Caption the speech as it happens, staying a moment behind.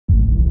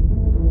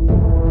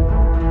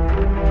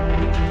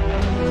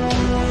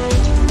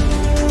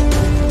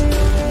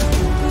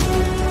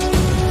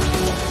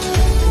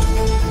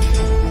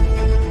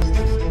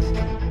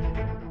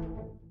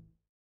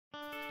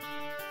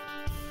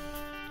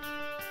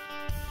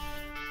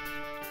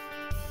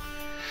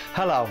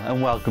Hello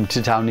and welcome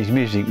to Tony's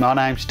Music. My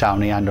name's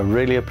Tony and I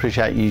really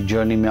appreciate you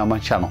joining me on my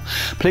channel.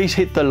 Please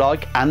hit the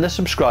like and the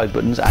subscribe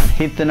buttons and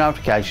hit the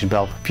notification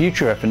bell for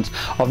future reference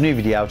of new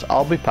videos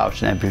I'll be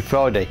posting every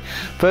Friday.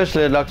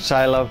 Firstly, I'd like to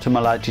say hello to my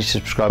latest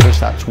subscribers,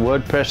 that's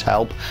WordPress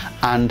Help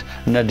and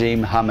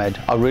Nadeem Hamed.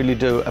 I really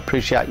do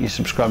appreciate you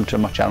subscribing to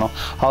my channel.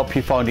 Hope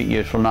you find it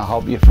useful and I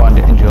hope you find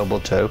it enjoyable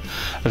too.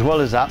 As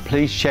well as that,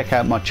 please check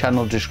out my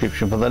channel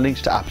description for the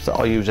links to apps that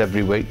I use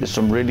every week. There's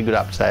some really good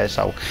apps there,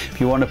 so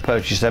if you want to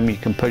purchase them, you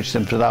can purchase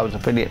them through those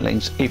affiliate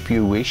links if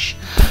you wish.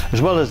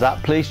 As well as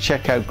that, please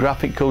check out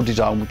Graphic Cool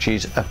Design, which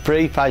is a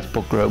free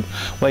Facebook group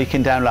where you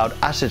can download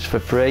assets for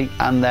free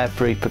and they're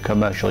free for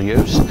commercial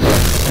use.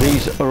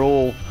 These are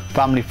all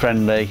family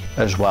friendly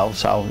as well,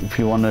 so if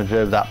you want to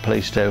do that,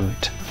 please do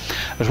it.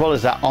 As well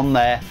as that, on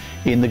there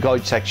in the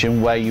guide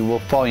section where you will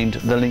find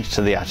the links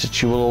to the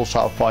assets, you will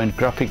also find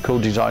Graphic Cool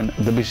Design,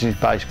 the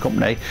business-based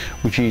company,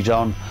 which is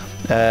on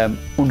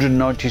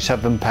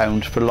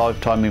 £197 for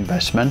lifetime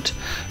investment,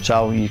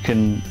 so you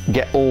can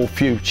get all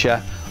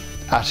future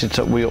assets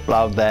that we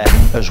upload there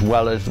as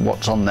well as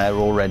what's on there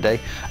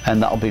already,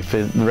 and that'll be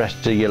for the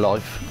rest of your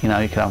life. You know,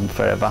 you can have them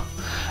forever,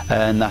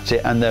 and that's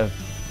it. And they're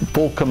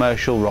full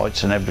commercial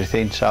rights and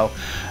everything, so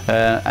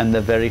and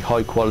they're very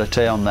high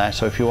quality on there,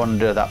 so if you want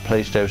to do that,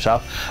 please do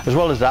so. As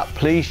well as that,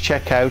 please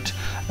check out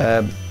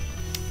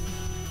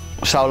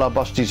Solo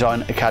Boss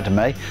Design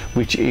Academy,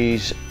 which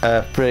is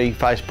a free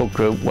Facebook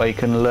group where you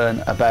can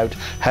learn about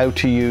how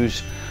to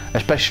use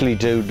especially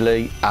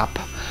Doodly app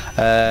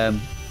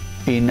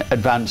in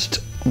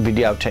advanced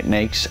video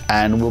techniques,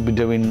 and we'll be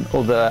doing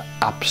other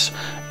apps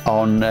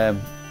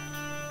on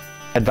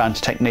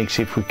advanced techniques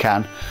if we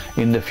can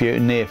in the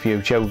near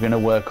future. We're going to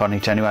work on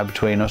it anyway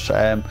between us.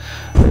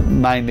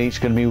 Mainly it's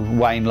going to be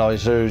Wayne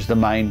Lizer, who's the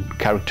main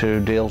character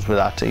who deals with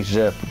that. He's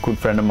a good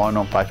friend of mine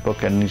on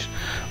Facebook and he's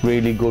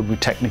really good with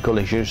technical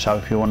issues, so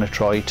if you want to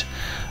try it,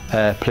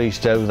 please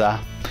do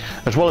that.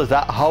 As well as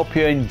that, I hope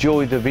you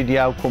enjoy the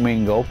video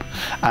coming up,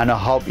 and I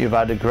hope you've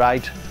had a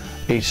great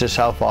Easter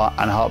so far,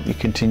 and I hope you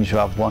continue to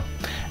have one.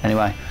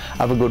 Anyway,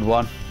 have a good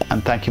one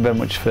and thank you very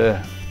much for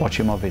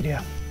watching my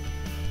video.